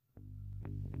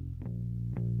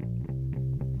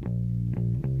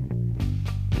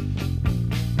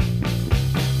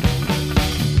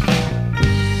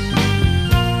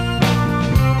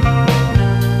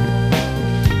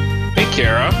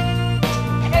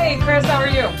Chris, how are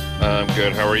you? I'm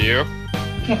good. How are you?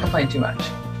 Can't complain too much.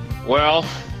 Well,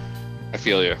 I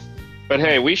feel you. But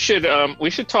hey, we should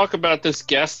talk about this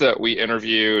guest that we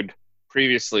interviewed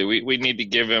previously. We need to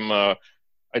give him I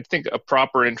think a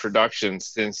proper introduction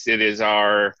since it is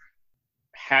our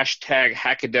hashtag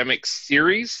Hackademics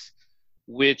series,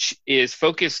 which is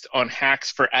focused on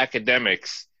hacks for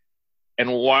academics.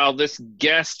 And while this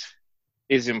guest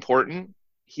is important,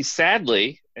 he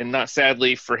sadly, and not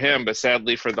sadly for him, but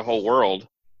sadly for the whole world,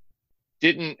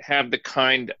 didn't have the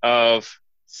kind of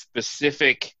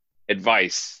specific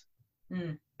advice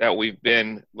that we've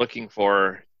been looking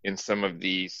for in some of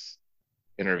these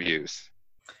interviews.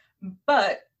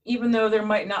 But even though there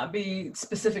might not be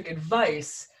specific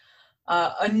advice,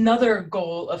 another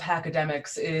goal of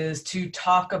Hackademics is to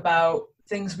talk about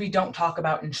things we don't talk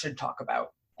about and should talk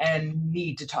about and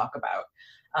need to talk about.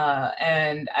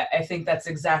 And I think that's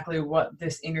exactly what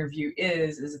this interview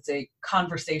is it's a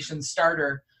conversation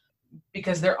starter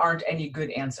because there aren't any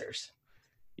good answers.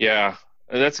 Yeah,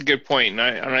 that's a good point.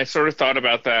 And I sort of thought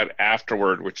about that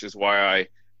afterward, which is why I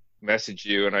messaged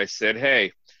you and I said,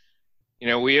 hey,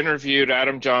 we interviewed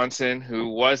Adam Johnson, who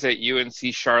was at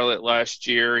UNC Charlotte last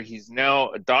year. He's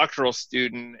now a doctoral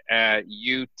student at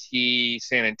UT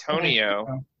San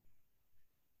Antonio.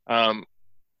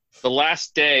 The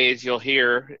last day, as you'll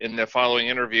hear in the following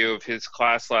interview of his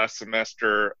class last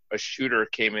semester, a shooter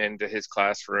came into his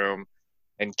classroom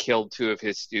and killed 2 of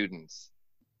his students.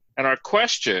 And our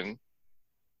question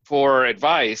for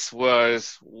advice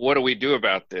was, what do we do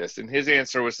about this? And his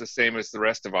answer was the same as the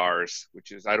rest of ours,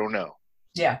 which is, I don't know.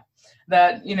 Yeah,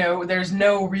 that, there's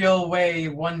no real way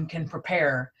one can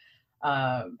prepare.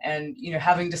 And,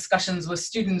 having discussions with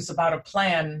students about a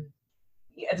plan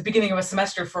at the beginning of a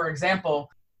semester, for example,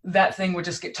 that thing would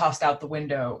just get tossed out the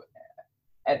window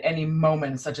at any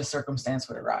moment such a circumstance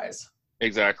would arise.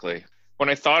 Exactly. When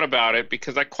I thought about it,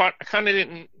 because I kind of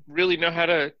didn't really know how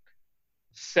to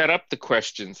set up the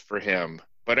questions for him.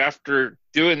 But after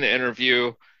doing the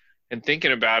interview and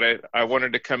thinking about it, I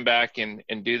wanted to come back and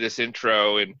do this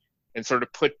intro and sort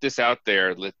of put this out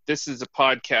there. This is a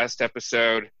podcast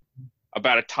episode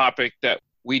about a topic that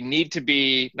we need to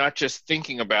be not just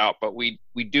thinking about, but we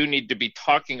do need to be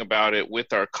talking about it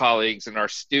with our colleagues and our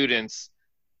students.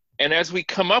 And as we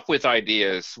come up with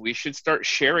ideas, we should start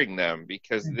sharing them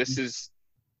because this is,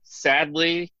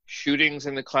 sadly, shootings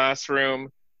in the classroom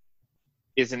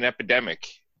is an epidemic.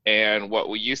 And what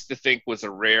we used to think was a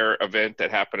rare event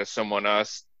that happened to someone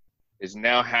else is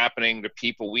now happening to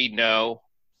people we know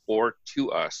or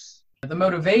to us. The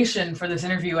motivation for this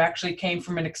interview actually came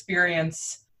from an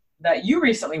experience that you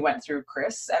recently went through,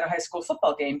 Chris, at a high school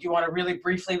football game. Do you want to really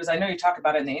briefly, because I know you talked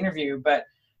about it in the interview, but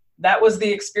that was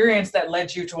the experience that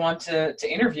led you to want to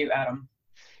interview Adam.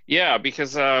 Yeah,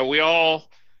 because we all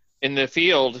in the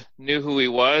field knew who he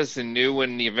was and knew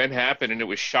when the event happened, and it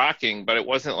was shocking, but it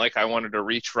wasn't like I wanted to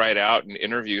reach right out and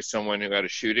interview someone who had a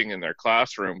shooting in their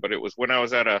classroom. But it was when I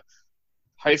was at a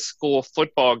high school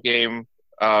football game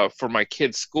for my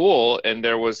kid's school, and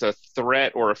there was a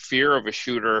threat or a fear of a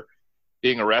shooter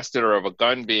being arrested or of a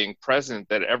gun being present,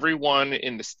 that everyone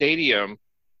in the stadium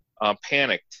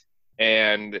panicked.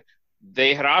 And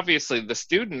the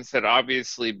students had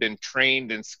obviously been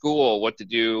trained in school what to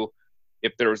do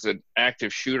if there was an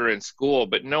active shooter in school,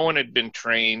 but no one had been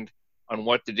trained on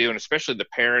what to do, and especially the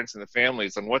parents and the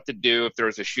families, on what to do if there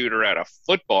was a shooter at a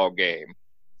football game.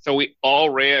 So we all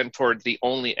ran towards the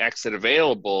only exit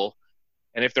available.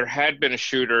 And if there had been a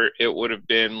shooter, it would have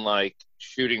been like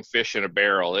shooting fish in a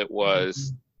barrel. It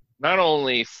was not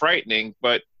only frightening,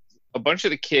 but a bunch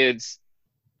of the kids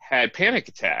had panic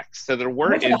attacks. So there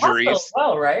were injuries. As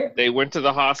well, right? They went to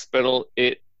the hospital.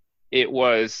 It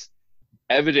was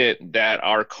evident that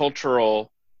our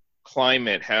cultural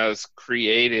climate has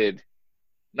created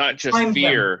not just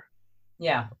fear.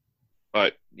 Yeah.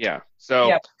 But yeah. So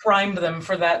yeah, primed them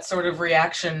for that sort of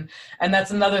reaction. And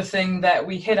that's another thing that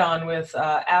we hit on with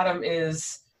Adam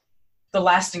is the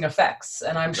lasting effects.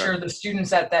 And I'm sure the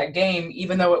students at that game,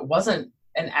 even though it wasn't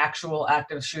an actual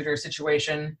active shooter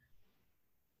situation,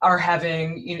 are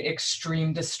having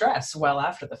extreme distress well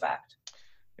after the fact.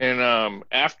 And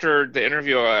after the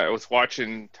interview, I was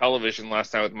watching television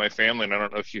last night with my family, and I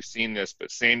don't know if you've seen this, but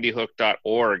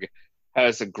sandyhook.org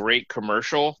has a great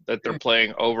commercial that they're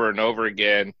playing over and over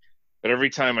again. But every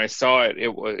time I saw it,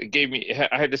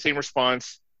 I had the same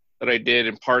response that I did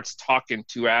in parts talking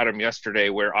to Adam yesterday,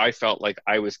 where I felt like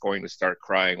I was going to start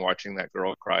crying watching that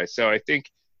girl cry. So I think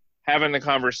having the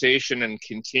conversation and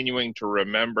continuing to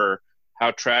remember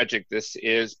how tragic this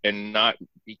is and not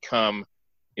become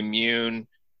immune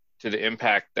to the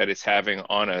impact that it's having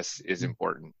on us is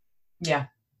important. Yeah.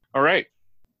 All right.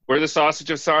 We're the Sausage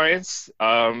of Science.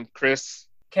 Chris.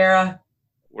 Kara.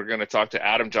 We're going to talk to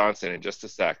Adam Johnson in just a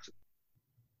sec.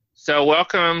 So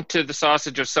welcome to the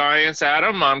Sausage of Science,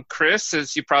 Adam. I'm Chris,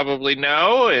 as you probably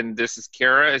know, and this is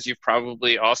Kara, as you've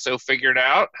probably also figured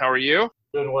out. How are you?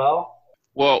 Doing well.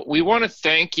 Well, we want to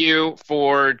thank you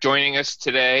for joining us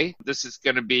today. This is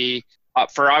going to be,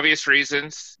 for obvious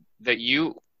reasons that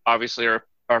you obviously are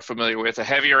familiar with, a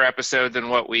heavier episode than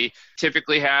what we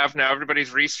typically have. Now,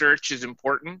 everybody's research is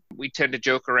important. We tend to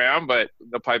joke around, but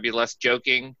there'll probably be less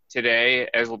joking today,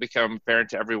 as will become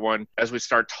apparent to everyone as we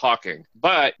start talking.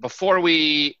 But before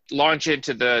we launch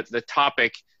into the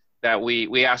topic that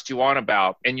we asked you on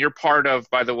about, and you're part of,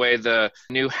 by the way, the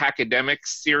new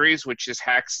Hackademics series, which is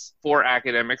Hacks for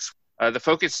Academics. The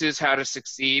focus is how to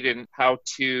succeed and how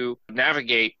to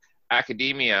navigate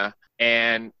academia.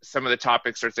 And some of the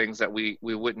topics are things that we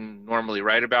wouldn't normally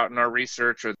write about in our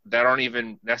research, or that aren't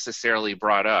even necessarily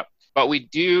brought up. But we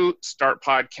do start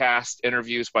podcast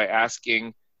interviews by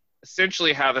asking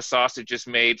essentially how the sausage is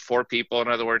made for people. In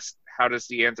other words, how does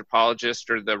the anthropologist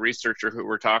or the researcher who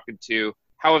we're talking to,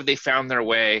 how have they found their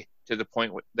way to the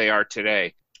point they are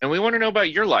today? And we want to know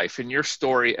about your life and your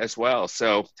story as well.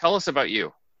 So tell us about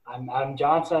you. I'm Adam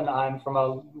Johnson. I'm from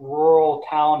a rural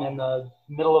town in the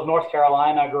middle of North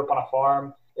Carolina. I grew up on a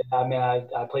farm.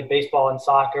 I played baseball and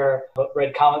soccer, but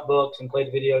read comic books and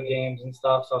played video games and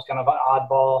stuff. So I was kind of an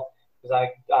oddball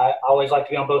because I always liked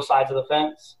to be on both sides of the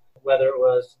fence, whether it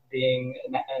was being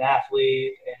an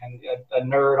athlete and a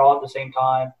nerd all at the same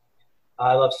time.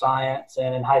 I love science.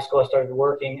 And in high school, I started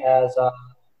working as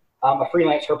I'm a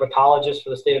freelance herpetologist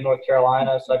for the state of North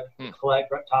Carolina, so I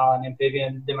collect reptile and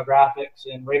amphibian demographics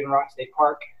in Raven Rock State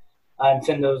Park and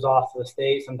send those off to the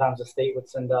state. Sometimes the state would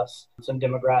send us some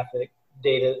demographic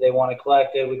data that they wanted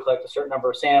collected. We collect a certain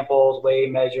number of samples, weigh,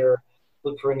 measure,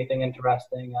 look for anything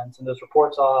interesting, and send those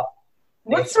reports off.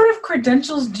 What sort of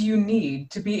credentials do you need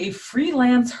to be a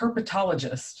freelance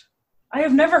herpetologist? I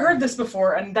have never heard this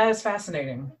before, and that is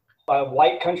fascinating. A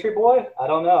white country boy? I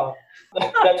don't know.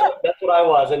 That's what I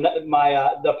was, and my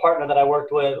the partner that I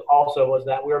worked with also was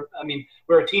that. We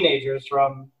were teenagers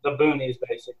from the boonies,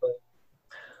 basically.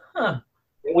 Huh.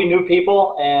 We knew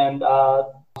people, and I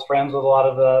was friends with a lot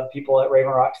of the people at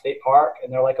Raven Rock State Park,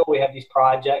 and they're like, "Oh, we have these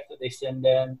projects that they send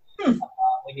in.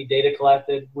 We need data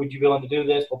collected. Would you be willing to do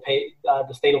this? We'll pay.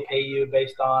 The state will pay you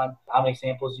based on how many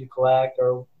samples you collect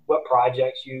or what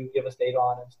projects you give us data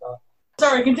on and stuff."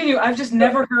 Sorry, continue. I've just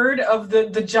never heard of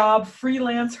the job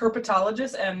freelance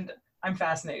herpetologist, and I'm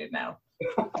fascinated now.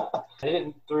 I did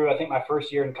it through, I think, my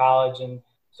first year in college, and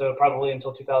so probably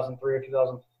until 2003 or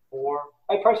 2004.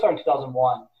 I probably started in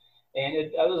 2001, and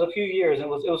it was a few years. And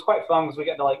it was quite fun because we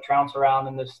got to like trounce around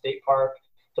in this state park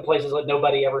to places that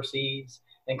nobody ever sees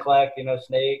and collect,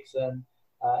 snakes and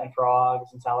frogs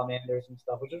and salamanders and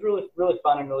stuff, which was really, really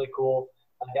fun and really cool.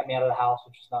 Got me out of the house,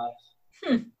 which was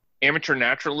nice. Amateur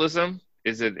naturalism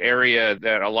is an area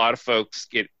that a lot of folks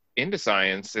get into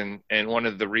science. And one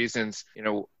of the reasons,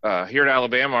 here at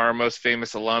Alabama, our most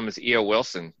famous alum is E.O.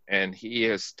 Wilson, and he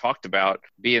has talked about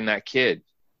being that kid.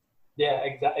 Yeah,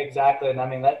 exactly. And I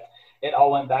mean, it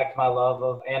all went back to my love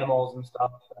of animals and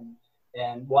stuff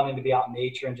and wanting to be out in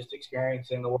nature and just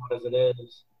experiencing the world as it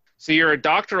is. So you're a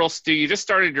doctoral student. You just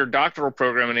started your doctoral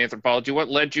program in anthropology. What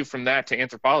led you from that to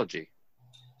anthropology?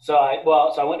 So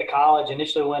I went to college,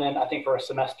 initially went in, I think, for a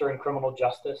semester in criminal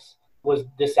justice, was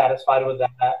dissatisfied with that,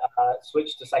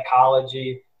 switched to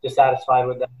psychology, dissatisfied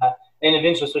with that, and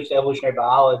eventually switched to evolutionary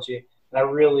biology. And I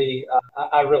really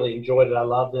enjoyed it. I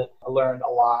loved it. I learned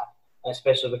a lot,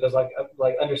 especially because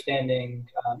like understanding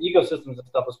ecosystems and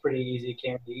stuff was pretty easy. It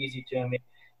came really easy to me.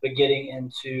 But getting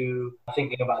into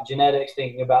thinking about genetics,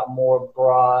 thinking about more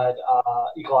broad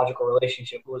ecological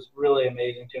relationship was really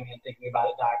amazing to me, and thinking about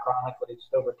it diachronically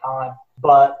just over time.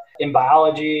 But in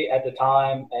biology at the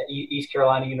time at East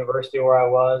Carolina University where I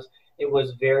was, it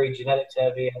was very genetics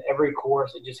heavy, and every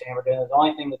course it just hammered in. The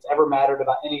only thing that's ever mattered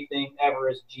about anything ever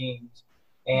is genes.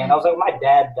 And I was like, my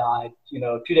dad died,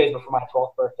 2 days before my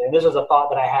 12th birthday. And this is a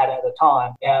thought that I had at the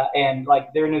time. And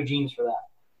like, there are no genes for that.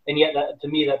 And yet, to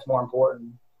me, that's more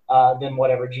important than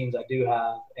whatever genes I do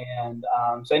have. And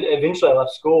so eventually I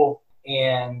left school,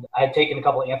 and I had taken a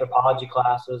couple of anthropology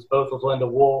classes, both with Linda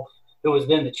Wolf, who was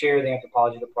then the chair of the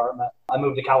anthropology department. I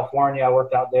moved to California. I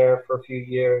worked out there for a few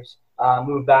years,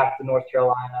 moved back to North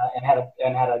Carolina and had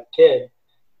a kid.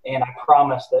 And I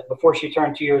promised that before she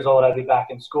turned 2 years old, I'd be back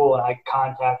in school. And I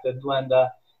contacted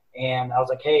Linda, and I was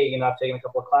like, hey, I've taken a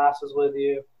couple of classes with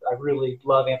you. I really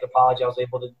love anthropology. I was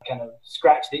able to kind of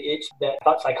scratch the itch that I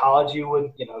thought psychology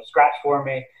would, scratch for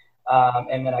me.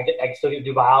 And then I still get to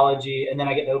do biology. And then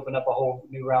I get to open up a whole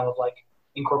new realm of like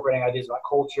incorporating ideas about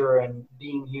culture and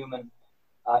being human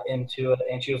into it.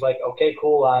 And she was like, okay,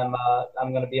 cool.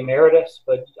 I'm going to be emeritus,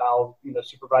 but I'll,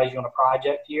 supervise you on a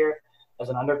project here as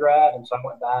an undergrad. And so I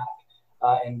went back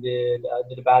and did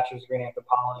a bachelor's degree in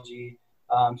anthropology,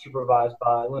 supervised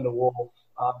by Linda Wolf.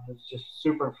 It was just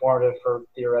super informative for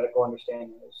theoretical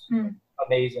understanding. It was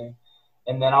amazing.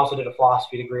 And then I also did a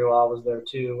philosophy degree while I was there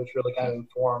too, which really kind of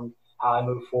informed how I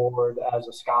moved forward as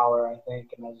a scholar, I think,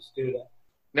 and as a student.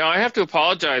 Now, I have to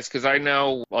apologize because I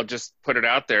know, I'll just put it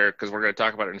out there because we're going to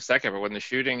talk about it in a second, but when the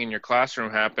shooting in your classroom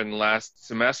happened last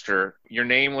semester, your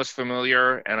name was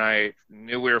familiar and I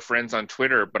knew we were friends on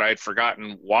Twitter, but I'd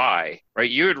forgotten why,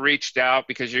 right? You had reached out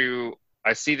because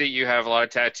I see that you have a lot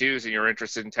of tattoos and you're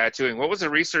interested in tattooing. What was the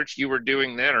research you were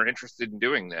doing then or interested in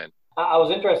doing then? I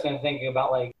was interested in thinking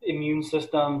about like immune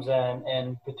systems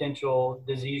and potential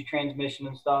disease transmission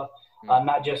and stuff.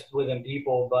 Not just within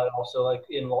people, but also like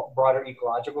in broader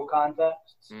ecological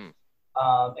contexts.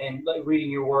 And like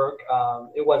reading your work,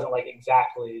 it wasn't like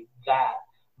exactly that,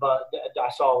 but I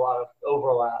saw a lot of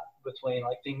overlap between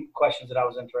like questions that I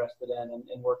was interested in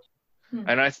and working.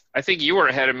 And I think you were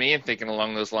ahead of me in thinking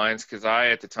along those lines because I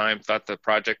at the time thought the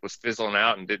project was fizzling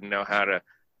out and didn't know how to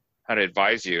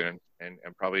advise you and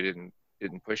probably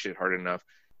didn't push it hard enough.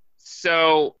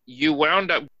 So you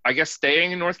wound up, I guess,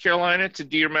 staying in North Carolina to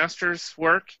do your master's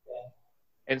work?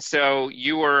 Yeah. And so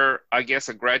you were, I guess,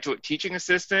 a graduate teaching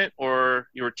assistant or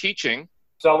you were teaching?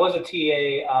 So I was a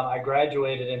TA. I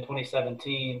graduated in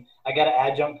 2017. I got an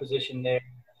adjunct position there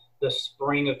the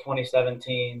spring of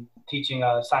 2017 teaching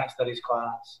a science studies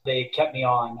class. They kept me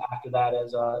on after that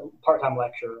as a part-time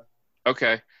lecturer.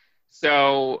 Okay.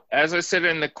 So as I said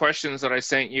in the questions that I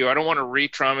sent you, I don't want to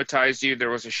re-traumatize you. There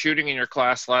was a shooting in your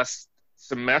class last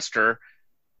semester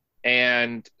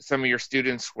and some of your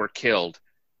students were killed.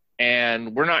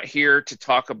 And we're not here to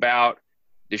talk about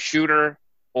the shooter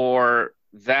or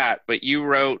that, but you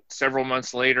wrote several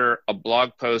months later a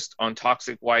blog post on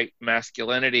toxic white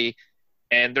masculinity.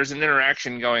 And there's an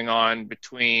interaction going on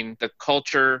between the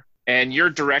culture and your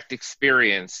direct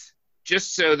experience.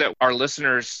 Just so that our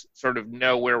listeners sort of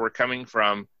know where we're coming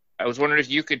from, I was wondering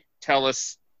if you could tell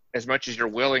us, as much as you're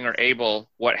willing or able,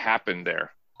 what happened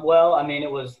there. Well, I mean, it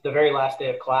was the very last day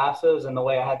of classes, and the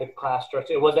way I had the class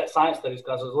structured, it was that science studies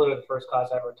class. It was literally the first class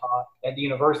I ever taught at the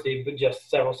university, but just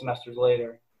several semesters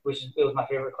later, it was my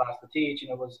favorite class to teach.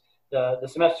 And it was the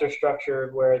semester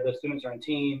structured where the students are in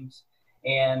teams,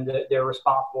 and they're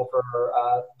responsible for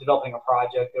developing a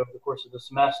project over the course of the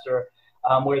semester.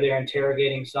 Where they're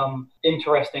interrogating some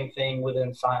interesting thing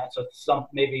within science. So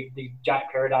maybe the giant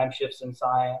paradigm shifts in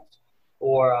science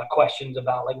or questions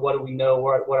about like, what do we know?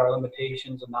 What are our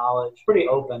limitations of knowledge? Pretty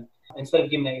open. Instead of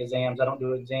giving them exams, I don't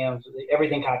do exams.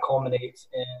 Everything kind of culminates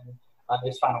in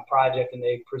this final project and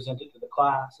they present it to the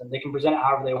class and they can present it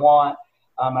however they want.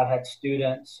 I've had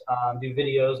students do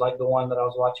videos like the one that I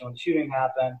was watching when the shooting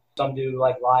happened. Some do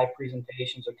like live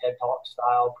presentations or TED Talk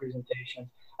style presentations.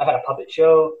 I've had a puppet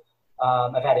show.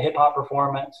 I've had a hip hop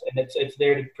performance, and it's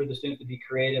there for the students to be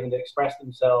creative and to express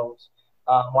themselves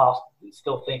while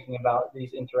still thinking about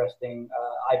these interesting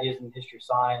ideas in the history of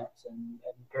science and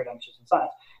paradigm shifts in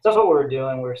science. So that's what we were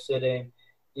doing. We were sitting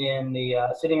in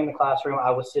the classroom. I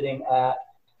was sitting at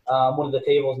one of the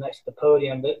tables next to the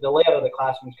podium. The layout of the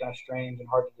classroom is kind of strange and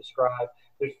hard to describe.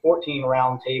 There's 14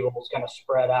 round tables kind of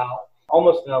spread out,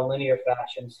 almost in a linear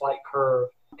fashion, slight curve,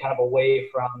 kind of away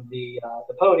from the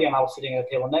podium. I was sitting at a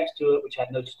table next to it, which had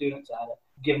no students at it.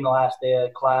 Given the last day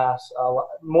of class,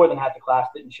 more than half the class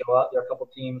didn't show up. There are a couple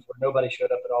of teams where nobody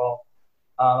showed up at all.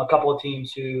 A couple of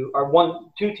teams two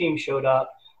teams showed up,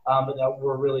 but that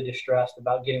were really distressed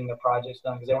about getting their projects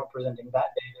done because they weren't presenting that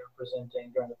day. They were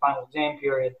presenting during the final exam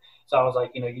period. So I was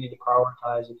like, you need to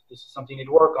prioritize. If this is something you need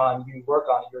to work on, you work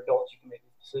on it. You're adults, you can make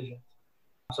these decisions.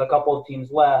 So a couple of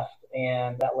teams left,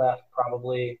 and that left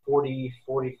probably 40,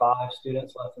 45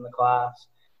 students left in the class.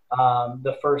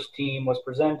 The first team was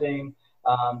presenting.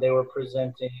 They were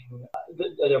presenting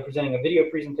a video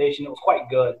presentation. It was quite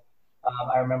good.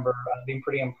 I remember being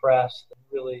pretty impressed.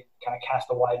 Really kind of cast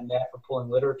a wide net for pulling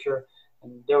literature,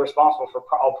 and they're responsible for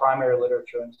all primary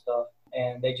literature and stuff.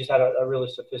 And they just had a really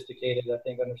sophisticated, I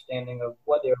think, understanding of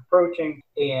what they're approaching.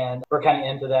 And we're kind of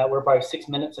into that. We're probably 6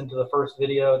 minutes into the first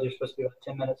video. They're supposed to be about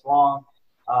 10 minutes long.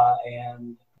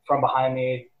 And from behind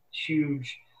me,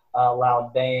 huge,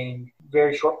 loud bang,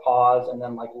 very short pause, and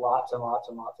then like lots and lots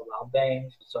and lots of loud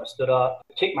bangs. So I stood up,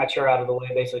 kicked my chair out of the way,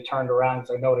 basically turned around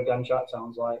because I know what a gunshot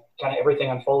sounds like. Kind of everything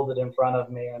unfolded in front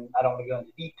of me. And I don't want to go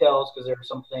into details because there are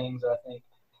some things that I think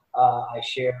I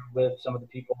shared with some of the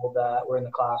people that were in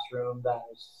the classroom that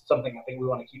is something I think we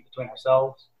want to keep between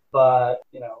ourselves. but,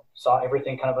 saw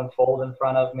everything kind of unfold in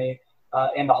front of me.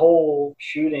 And the whole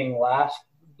shooting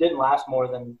didn't last more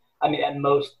than, at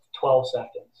most 12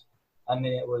 seconds.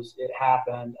 It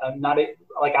happened.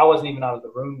 I wasn't even out of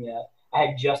the room yet. I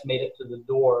had just made it to the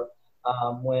door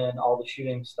when all the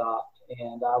shooting stopped,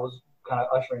 and I was kind of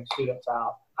ushering students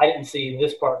out. I didn't see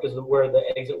this part because where the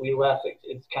exit we left,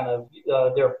 it's kind of,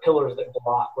 there are pillars that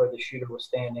block where the shooter was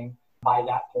standing. By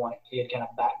that point, he had kind of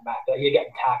backed up. He had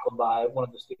gotten tackled by one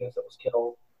of the students that was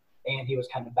killed, and he was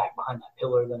kind of back behind that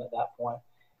pillar then at that point.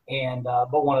 And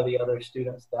but one of the other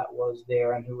students that was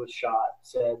there and who was shot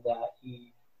said that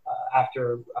he,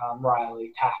 after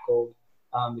Riley tackled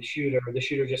the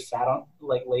shooter just sat on,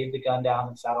 laid the gun down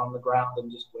and sat on the ground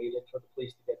and just waited for the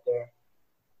police to get there.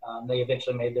 They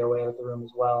eventually made their way out of the room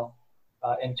as well,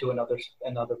 into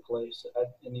another place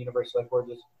in the university, where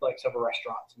just several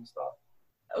restaurants and stuff.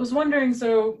 I was wondering,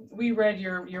 so we read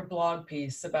your blog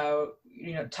piece about,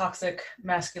 toxic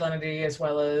masculinity as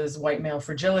well as white male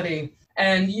fragility,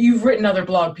 and you've written other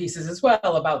blog pieces as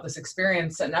well about this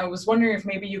experience. And I was wondering if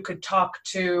maybe you could talk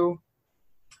to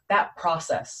that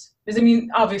process, because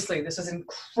obviously this was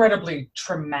incredibly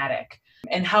traumatic,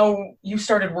 and how you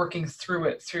started working through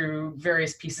it through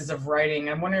various pieces of writing.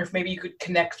 I'm wondering if maybe you could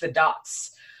connect the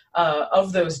dots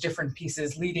of those different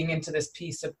pieces leading into this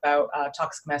piece about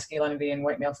toxic masculinity and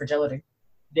white male fragility.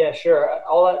 Yeah, sure.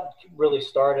 All that really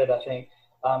started, I think.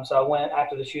 So I went,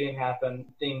 after the shooting happened,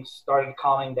 things started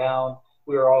calming down.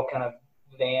 We were all kind of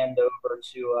vanned over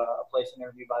to a place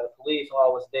interviewed by the police. While I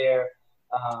was there,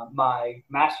 my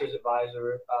master's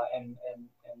advisor and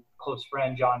close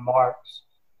friend, John Marks,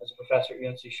 as a professor at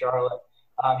UNC Charlotte,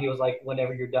 he was like,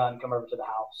 whenever you're done, come over to the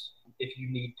house if you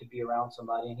need to be around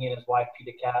somebody. And he and his wife,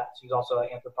 Peta Katz, who's also an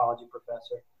anthropology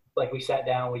professor, we sat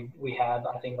down, we had,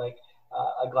 I think,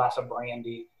 a glass of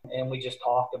brandy, and we just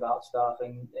talked about stuff.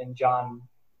 And John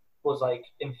was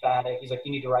emphatic. He's like,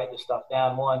 you need to write this stuff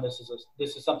down. One, this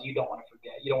is something you don't want to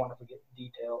forget. You don't want to forget the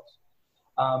details.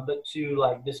 But two,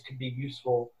 this could be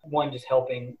useful. One, just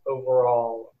helping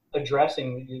overall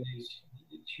addressing these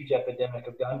huge epidemic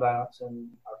of gun violence in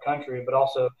our country, but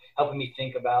also helping me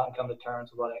think about and come to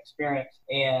terms with what I experienced.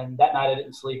 And that night I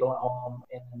didn't sleep. I went home,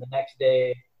 and the next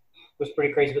day was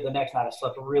pretty crazy, but the next night I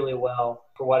slept really well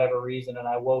for whatever reason. And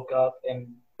I woke up, and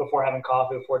before having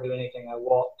coffee, before doing anything, I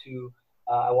walked to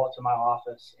my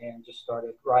office and just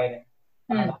started writing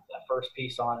that first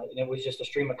piece on it. And it was just a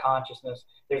stream of consciousness.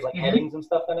 There's headings and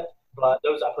stuff in it, but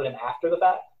those I put in after the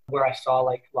fact, where I saw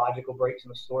logical breaks in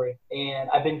the story. And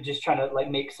I've been just trying to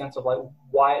make sense of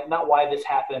why this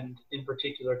happened in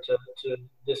particular to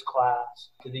this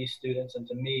class, to these students, and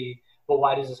to me, but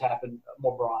why does this happen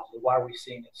more broadly? Why are we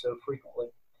seeing it so frequently?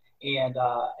 And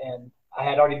I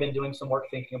had already been doing some work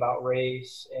thinking about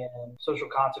race and social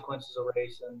consequences of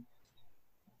race and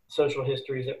social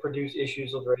histories that produce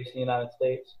issues of race in the United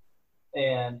States.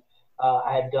 And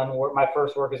I had done work. My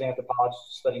first work as an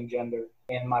anthropologist studying gender,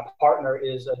 and my partner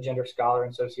is a gender scholar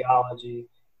in sociology.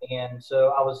 And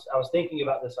so I was thinking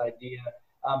about this idea,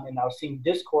 and I was seeing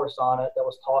discourse on it that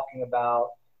was talking about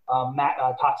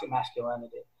toxic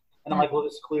masculinity. And I'm like, well,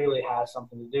 this clearly has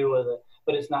something to do with it,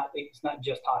 but it's not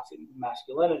just toxic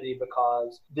masculinity,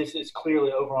 because this is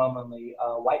clearly overwhelmingly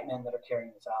white men that are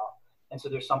carrying this out. And so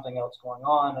there's something else going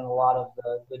on, and a lot of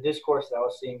the discourse that I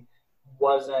was seeing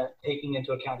wasn't taking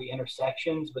into account the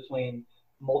intersections between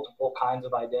multiple kinds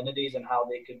of identities and how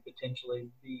they could potentially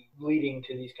be leading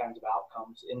to these kinds of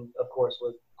outcomes, and of course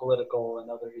with political and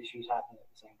other issues happening at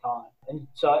the same time. And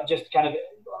so just kind of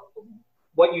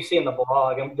what you see in the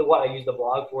blog, and what I use the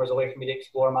blog for, is a way for me to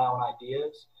explore my own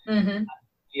ideas. I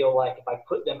feel like if I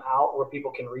put them out where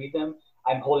people can read them,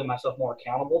 I'm holding myself more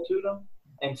accountable to them.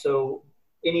 And so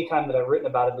anytime that I've written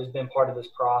about it, there's been part of this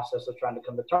process of trying to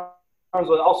come to terms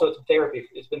with. Also, it's therapy.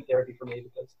 It's been therapy for me,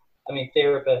 because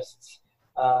therapists,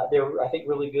 they're, I think,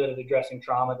 really good at addressing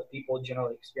trauma that people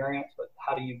generally experience, but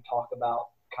how do you talk about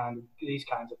these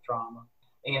kinds of trauma?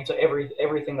 And so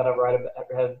everything that I've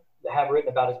have written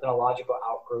about has been a logical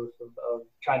outgrowth of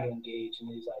trying to engage in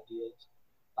these ideas.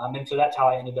 And so that's how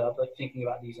I ended up thinking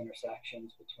about these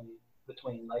intersections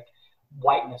between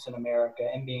whiteness in America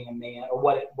and being a man, or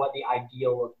what the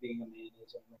ideal of being a man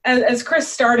is. As Chris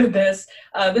started this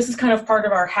is kind of part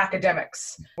of our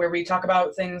Hackademics, where we talk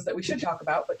about things that we should talk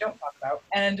about but don't talk about.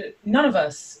 And none of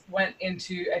us went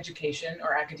into education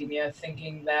or academia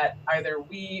thinking that either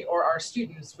we or our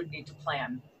students would need to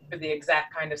plan for the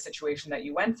exact kind of situation that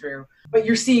you went through. But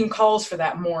you're seeing calls for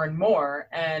that more and more,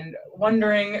 and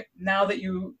wondering, now that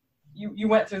you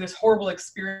went through this horrible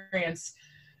experience,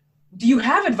 do you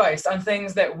have advice on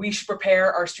things that we should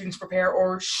prepare our students prepare,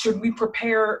 or should we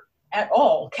prepare at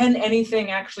all? Can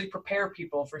anything actually prepare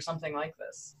people for something like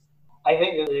this? I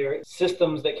think that there are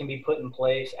systems that can be put in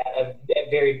place at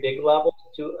very big levels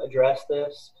to address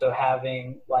this. So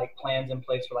having like plans in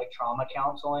place for like trauma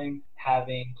counseling,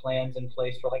 having plans in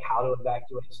place for like how to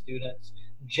evacuate students,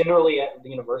 generally at the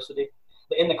university.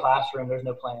 But in the classroom, there's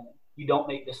no planning. You don't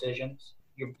make decisions.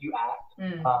 You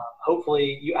act.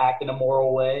 Hopefully you act in a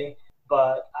moral way.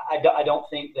 But I don't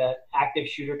think that active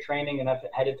shooter training, and I've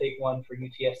had to take one for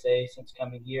UTSA since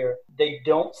coming here, they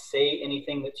don't say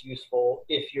anything that's useful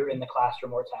if you're in the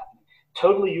classroom or it's happening.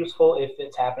 Totally useful if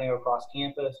it's happening across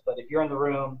campus, but if you're in the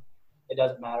room, it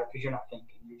doesn't matter because you're not thinking,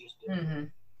 you're just doing it.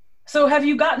 So have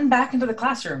you gotten back into the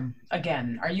classroom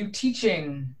again? Are you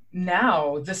teaching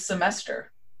now this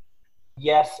semester?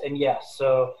 Yes and yes.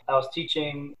 So I was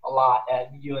teaching a lot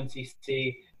at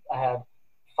UNCC. I had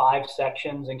 5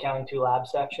 sections and counting 2 lab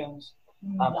sections.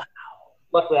 Wow.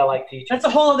 Luckily, I like teaching. That's a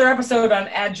whole other episode on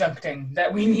adjuncting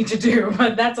that we need to do,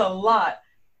 but that's a lot.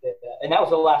 Yeah. And that was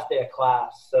the last day of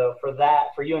class. So for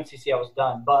UNCC, I was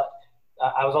done. But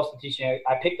I was also teaching.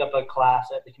 I picked up a class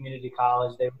at the community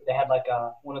college. They had like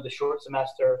one of the short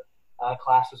semester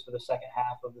classes for the second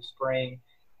half of the spring.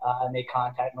 And they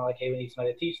contacted me like, hey, we need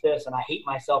somebody to teach this. And I hate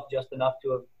myself just enough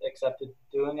to have accepted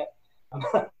doing it.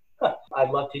 I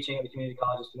love teaching at the community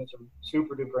college. The students are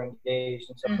super duper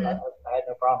engaged and stuff. I had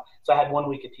no problem. So I had 1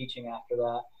 week of teaching after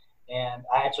that. And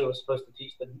I actually was supposed to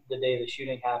teach the day the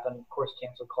shooting happened, of course,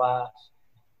 canceled class.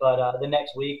 But the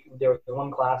next week, there was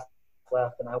 1 class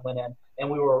left, and I went in. And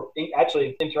we were,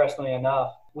 actually, interestingly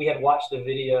enough, we had watched the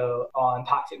video on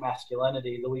toxic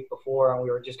masculinity the week before, and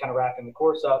we were just kind of wrapping the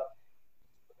course up.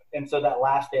 And so that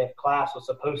last day of class was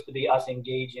supposed to be us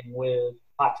engaging with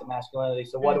toxic masculinity.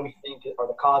 So what do we think are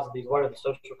the cause of these? What are the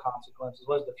social consequences?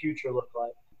 What does the future look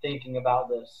like? Thinking about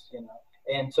this, you know.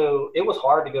 And so it was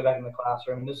hard to go back in the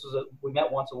classroom. We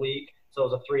met once a week, so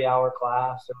it was a 3-hour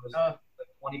class. There was like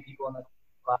 20 people in the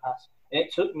class. And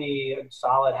it took me a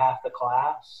solid half the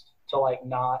class to like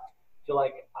not feel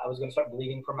like I was going to start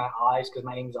bleeding from my eyes because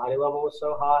my anxiety level was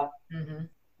so high.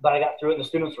 But I got through it, and the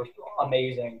students were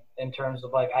amazing in terms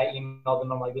of like, I emailed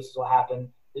them. I'm like, this is what happened.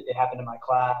 It happened in my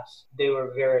class. They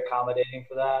were very accommodating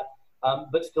for that,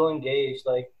 but still engaged.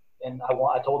 Like, and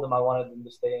I told them I wanted them to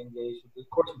stay engaged with the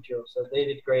course material. So they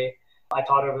did great. I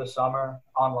taught over the summer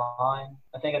online.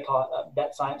 I think I taught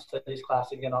that science studies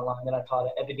class again online. Then I taught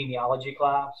an epidemiology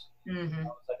class. It was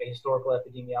like a historical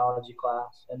epidemiology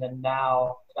class. And then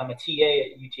now I'm a TA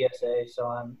at UTSA. So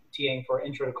I'm TAing for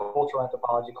intro to cultural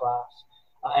anthropology class.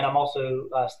 And I'm also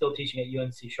still teaching at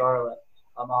UNC Charlotte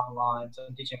online. So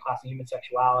I'm teaching a class in human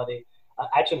sexuality,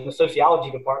 actually in the sociology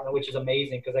department, which is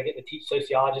amazing because I get to teach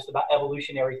sociologists about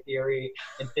evolutionary theory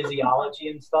and physiology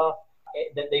and stuff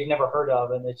that they've never heard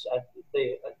of. And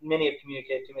many have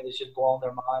communicated to me that's just blown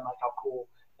their mind, like how cool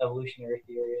evolutionary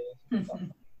theory is.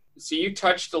 So you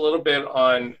touched a little bit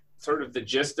on sort of the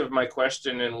gist of my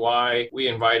question and why we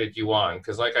invited you on.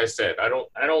 Because like I said, I don't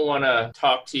want to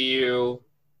talk to you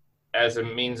as a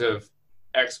means of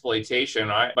exploitation.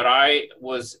 But I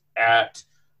was at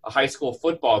a high school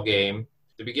football game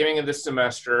at the beginning of this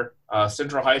semester.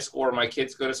 Central High School, where my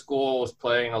kids go to school, was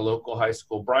playing a local high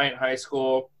school, Bryant High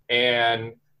School.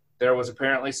 And there was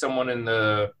apparently someone in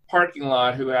the parking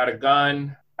lot who had a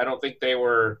gun. I don't think they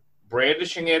were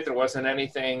brandishing it. There wasn't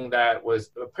anything that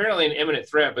was apparently an imminent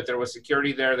threat, but there was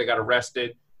security there. They got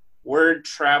arrested. Word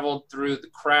traveled through the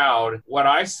crowd. What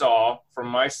I saw from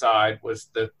my side was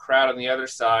the crowd on the other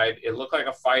side. It looked like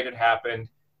a fight had happened,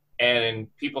 and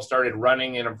people started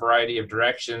running in a variety of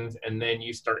directions, and then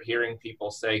you start hearing people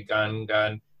say, gun,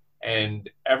 gun, and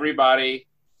everybody,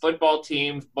 football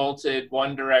teams bolted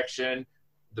one direction,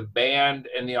 the band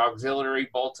and the auxiliary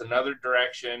bolts another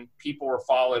direction. People were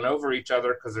falling over each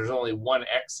other because there's only one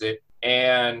exit,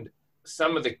 and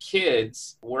some of the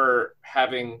kids were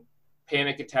having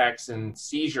panic attacks and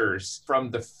seizures from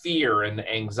the fear and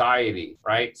the anxiety,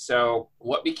 right? So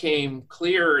what became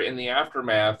clear in the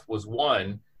aftermath was,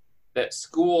 one, that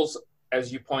schools,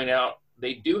 as you point out,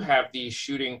 they do have these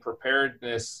shooting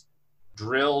preparedness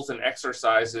drills and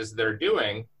exercises they're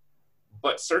doing,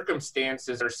 but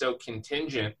circumstances are so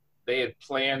contingent. They had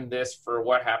planned this for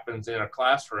what happens in a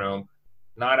classroom,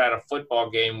 not at a football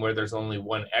game where there's only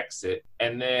one exit.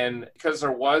 And then because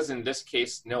there was, in this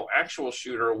case, no actual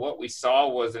shooter, what we saw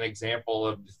was an example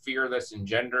of the fear that's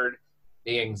engendered,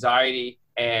 the anxiety.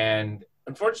 And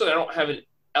unfortunately, I don't have an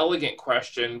elegant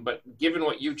question, but given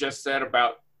what you just said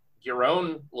about your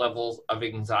own levels of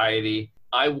anxiety,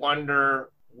 I wonder,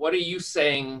 what are you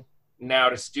saying now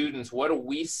to students? What do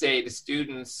we say to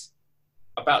students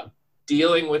about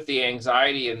dealing with the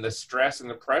anxiety and the stress and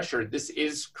the pressure this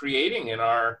is creating in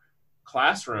our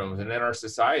classrooms and in our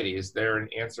society. Is there an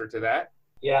answer to that?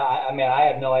 Yeah, I mean, I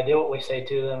have no idea what we say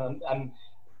to them.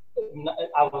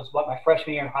 My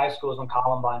freshman year in high school is when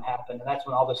Columbine happened, and that's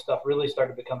when all this stuff really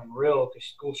started becoming real, because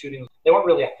school shootings, they weren't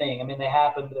really a thing. I mean, they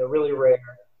happened, but they're really rare,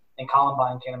 and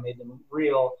Columbine kind of made them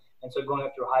real. And so going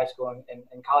up through high school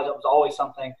and college, that was always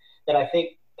something that I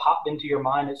think popped into your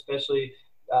mind, especially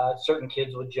certain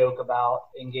kids would joke about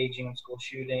engaging in school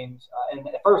shootings. And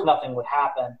at first, nothing would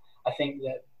happen. I think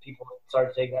that people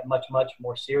started to take that much, much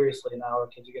more seriously now, where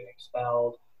kids are getting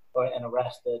expelled and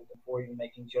arrested before even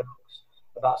making jokes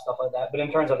about stuff like that. But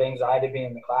in terms of anxiety being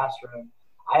in the classroom,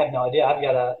 I have no idea. I've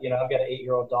got an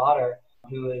 8-year-old daughter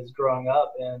who is growing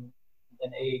up in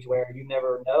an age where you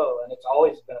never know, and it's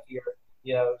always been a fear,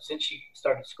 since she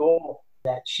started school,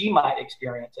 that she might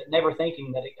experience it, never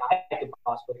thinking that I could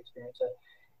possibly experience it.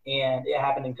 And it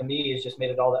happening to me has just made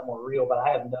it all that more real. But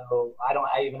I don't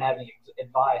even have any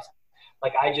advice.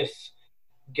 Like, I just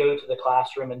go to the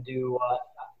classroom and do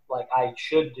what I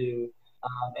should do.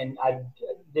 And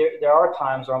there are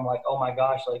times where I'm like, oh my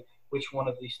gosh, like, which one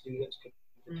of these students could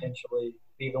potentially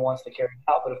be the ones to carry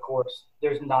it out? But of course,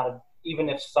 even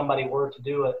if somebody were to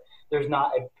do it, there's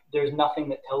nothing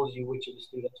that tells you which of the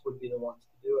students would be the ones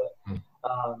to do it.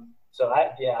 So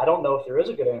I don't know if there is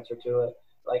a good answer to it,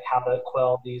 like how to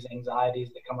quell these anxieties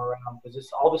that come around, because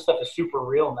all this stuff is super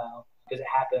real now, because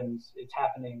it's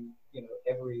happening,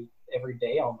 every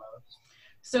day almost.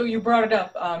 So you brought it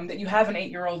up that you have an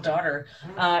 8-year-old daughter,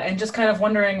 and just kind of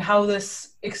wondering how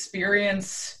this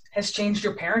experience has changed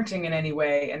your parenting in any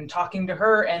way, and talking to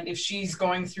her, and if she's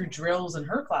going through drills in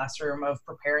her classroom of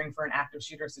preparing for an active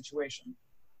shooter situation.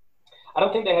 I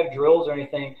don't think they have drills or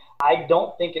anything. I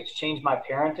don't think it's changed my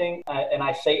parenting, and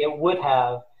I say it would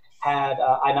have had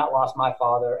I not lost my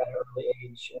father at an early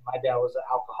age. My dad was an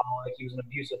alcoholic. He was an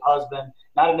abusive husband,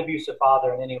 not an abusive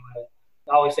father in any way.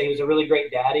 I always say he was a really great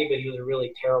daddy, but he was a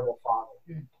really terrible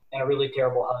father and a really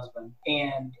terrible husband.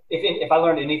 And if I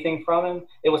learned anything from him,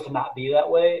 it was to not be that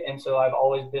way. And so I've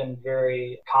always been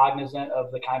very cognizant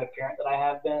of the kind of parent that I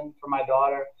have been for my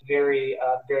daughter, very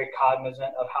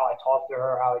cognizant of how I talk to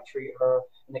her, how I treat her,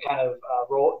 and the kind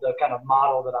of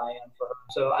model that I am for her.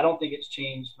 So I don't think it's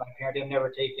changed my parenting. I've never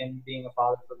taken being a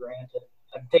father for granted.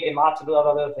 I've taken lots of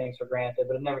other things for granted,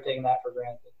 but I've never taken that for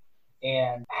granted.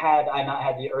 And had I not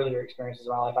had the earlier experiences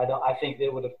in my life, I think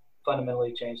it would have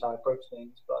fundamentally changed how I approach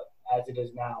things. But as it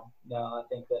is now, no, I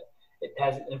think that it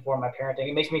hasn't informed my parenting.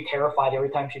 It makes me terrified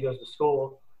every time she goes to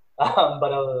school.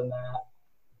 But other than that,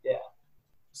 yeah.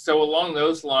 So along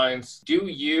those lines, do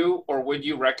you or would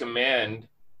you recommend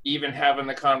even having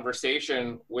the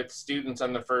conversation with students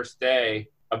on the first day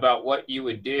about what you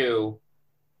would do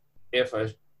if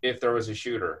there was a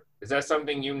shooter? Is that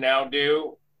something you now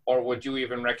do? Or would you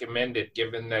even recommend it,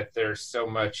 given that there's so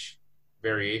much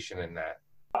variation in that?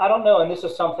 I don't know, and this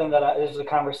is something this is a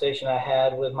conversation I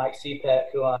had with Mike Cepek,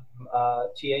 who I'm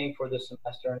TAing for this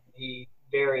semester, and he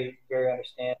very, very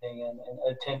understanding and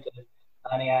attentive.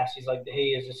 And he asked, he's like, hey,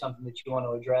 is this something that you want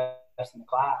to address in the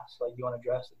class? Like, you want to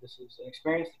address that this is an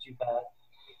experience that you've had?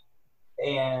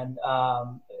 And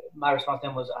my response to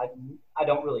him was, I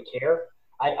don't really care.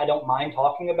 I don't mind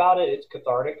talking about it. It's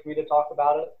cathartic for me to talk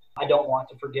about it. I don't want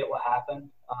to forget what happened.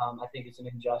 I think it's an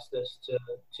injustice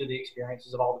to the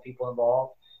experiences of all the people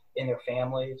involved, in their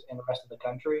families, and the rest of the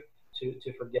country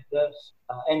to forget this.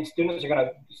 And students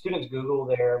Google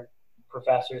their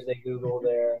professors, they Google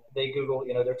their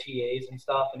TAs and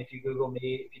stuff. And if you Google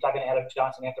me, if you type in Adam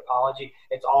Johnson anthropology,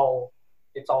 it's all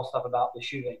stuff about the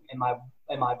shooting in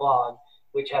my blog,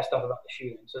 which has stuff about the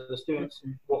shooting. So the students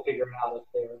will figure it out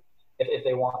if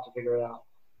they want to figure it out.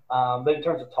 But in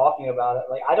terms of talking about it,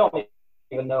 like, I don't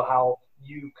even know how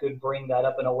you could bring that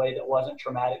up in a way that wasn't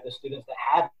traumatic to students that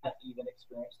haven't even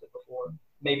experienced it before.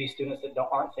 Maybe students that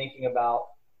aren't thinking about,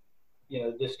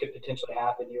 this could potentially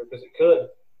happen here, because it could.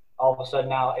 All of a sudden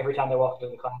now, every time they walk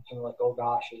into the classroom, they're like, oh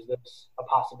gosh, is this a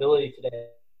possibility today?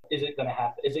 Is it going to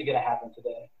happen? Is it going to happen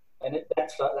today? And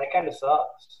that kind of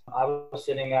sucks. I was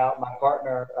sitting out, my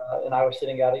partner and I were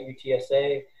sitting out at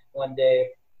UTSA one day,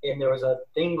 and there was a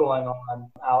thing going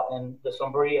on out in the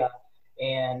Sombria.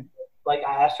 And like,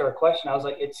 I asked her a question. I was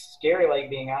like, it's scary,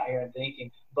 like, being out here and thinking,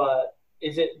 but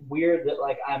is it weird that,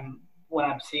 like, when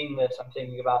I'm seeing this, I'm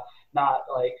thinking about not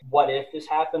like what if this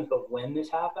happens, but when this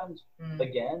happens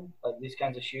again, like these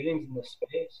kinds of shootings in this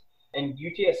space. And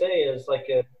UTSA is like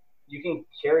you can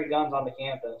carry guns on the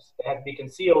campus. They have to be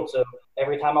concealed. So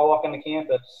every time I walk on the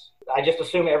campus, I just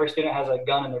assume every student has a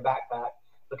gun in their backpack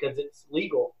because it's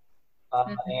legal.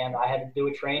 And I had to do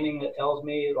a training that tells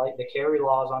me like the carry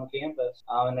laws on campus,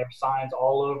 and there's signs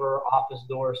all over office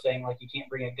doors saying like you can't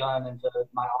bring a gun into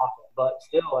my office. But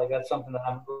still, like that's something that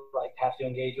I'm like have to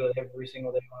engage with every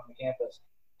single day on the campus,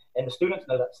 and the students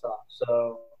know that stuff.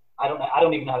 So I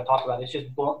don't even know how to talk about it. It's just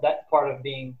that part of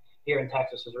being here in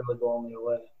Texas is really blowing me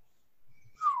away.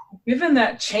 Given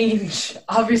that change,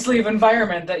 obviously, of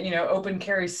environment that, open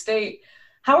carry state,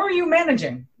 how are you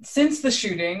managing since the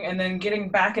shooting and then getting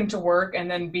back into work and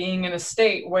then being in a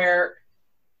state where,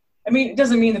 it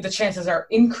doesn't mean that the chances are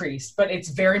increased, but it's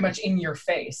very much in your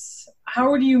face.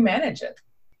 How do you manage it?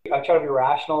 I try to be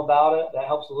rational about it. That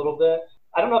helps a little bit.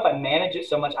 I don't know if I manage it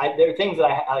so much. There are things that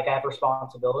I have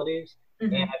responsibilities,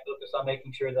 and I focus on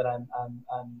making sure that I'm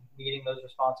meeting those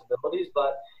responsibilities.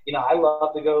 But, I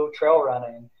love to go trail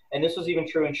running. And this was even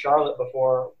true in Charlotte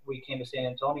before we came to San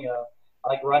Antonio.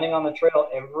 Like running on the trail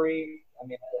I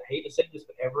hate to say this,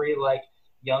 but every like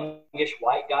youngish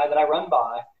white guy that I run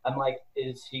by, I'm like,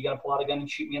 is he going to pull out a gun and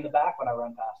shoot me in the back when I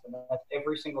run past him? And that's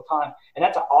every single time. And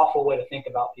that's an awful way to think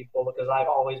about people, because I've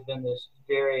always been this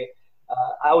very,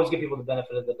 I always give people the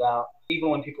benefit of the doubt. Even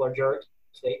when people are jerks,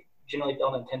 they generally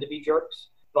don't intend to be jerks.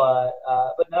 But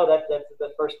no, that's the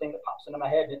first thing that pops into my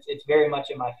head. It's very much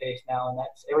in my face now. And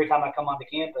that's every time I come onto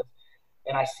campus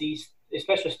and I see,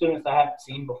 especially students that I haven't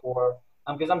seen before,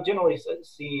 because I'm generally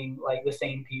seeing like the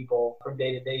same people from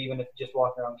day to day, even if just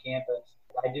walking around campus.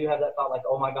 I do have that thought like,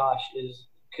 oh my gosh,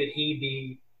 could he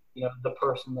be, the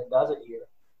person that does it here?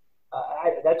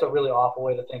 That's a really awful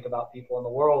way to think about people in the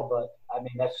world, but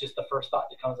that's just the first thought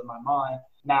that comes in my mind.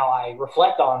 Now I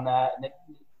reflect on that, and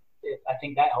I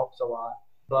think that helps a lot.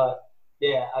 But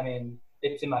yeah,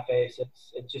 it's in my face.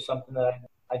 It's just something that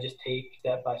I just take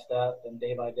step by step and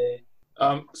day by day.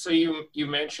 So you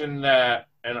mentioned that,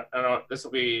 and this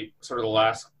will be sort of the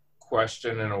last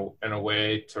question in a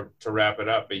way to wrap it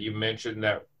up, but you mentioned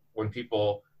that when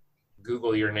people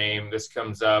Google your name, this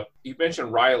comes up. You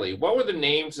mentioned Riley. What were the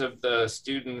names of the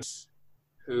students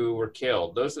who were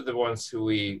killed? Those are the ones who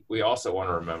we also want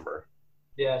to remember.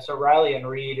 Yeah, so Riley and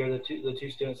Reed are the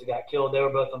two students that got killed. They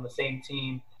were both on the same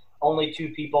team. Only two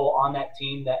people on that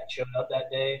team that showed up that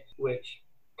day, which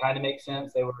kind of makes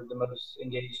sense. They were the most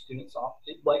engaged students,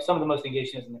 like some of the most engaged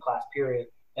students in the class period.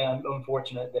 And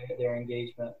unfortunate their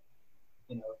engagement,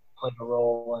 played a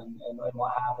role in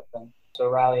what happened. So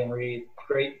Riley and Reed,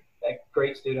 great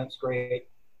students, great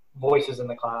voices in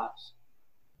the class.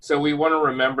 So we want to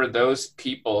remember those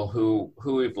people who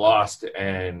we've lost,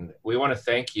 and we want to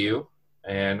thank you.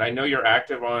 And I know you're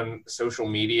active on social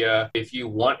media. If you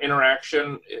want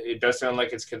interaction, it does sound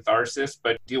like it's catharsis,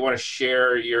 but do you want to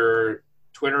share your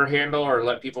Twitter handle or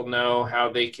let people know how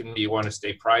do you want to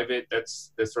stay private?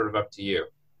 That's sort of up to you.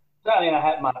 I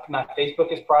have my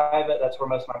Facebook is private. That's where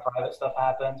most of my private stuff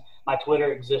happens. My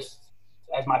Twitter exists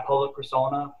as my public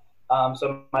persona.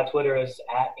 So my Twitter is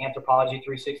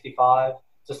 @anthropology365.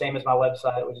 It's the same as my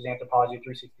website, which is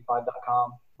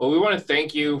anthropology365.com. Well, we want to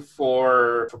thank you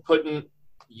for putting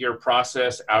your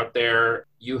process out there.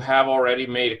 You have already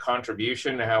made a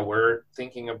contribution to how we're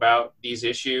thinking about these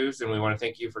issues, and we want to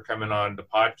thank you for coming on the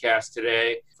podcast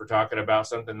today, for talking about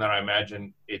something that I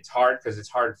imagine it's hard, because it's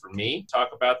hard for me to talk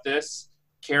about this.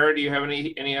 Kara, do you have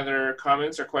any other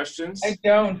comments or questions? I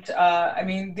don't.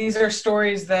 These are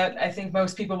stories that I think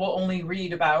most people will only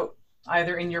read about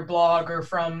either in your blog or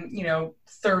from,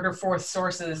 third or fourth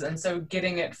sources. And so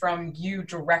getting it from you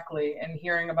directly and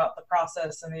hearing about the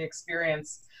process and the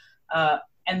experience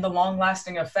and the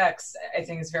long-lasting effects, I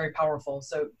think is very powerful.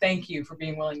 So thank you for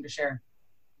being willing to share.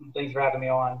 Thanks for having me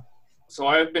on. So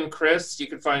I've been Chris. You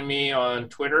can find me on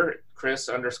Twitter,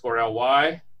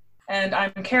 Chris_LY. And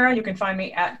I'm Kara. You can find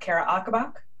me @Kara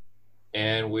Achabak.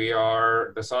 And we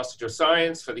are the Sausage of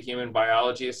Science for the Human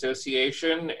Biology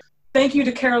Association. Thank you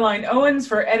to Caroline Owens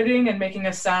for editing and making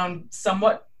us sound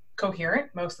somewhat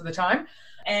coherent most of the time.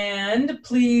 And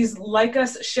please like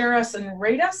us, share us, and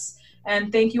rate us.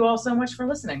 And thank you all so much for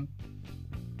listening.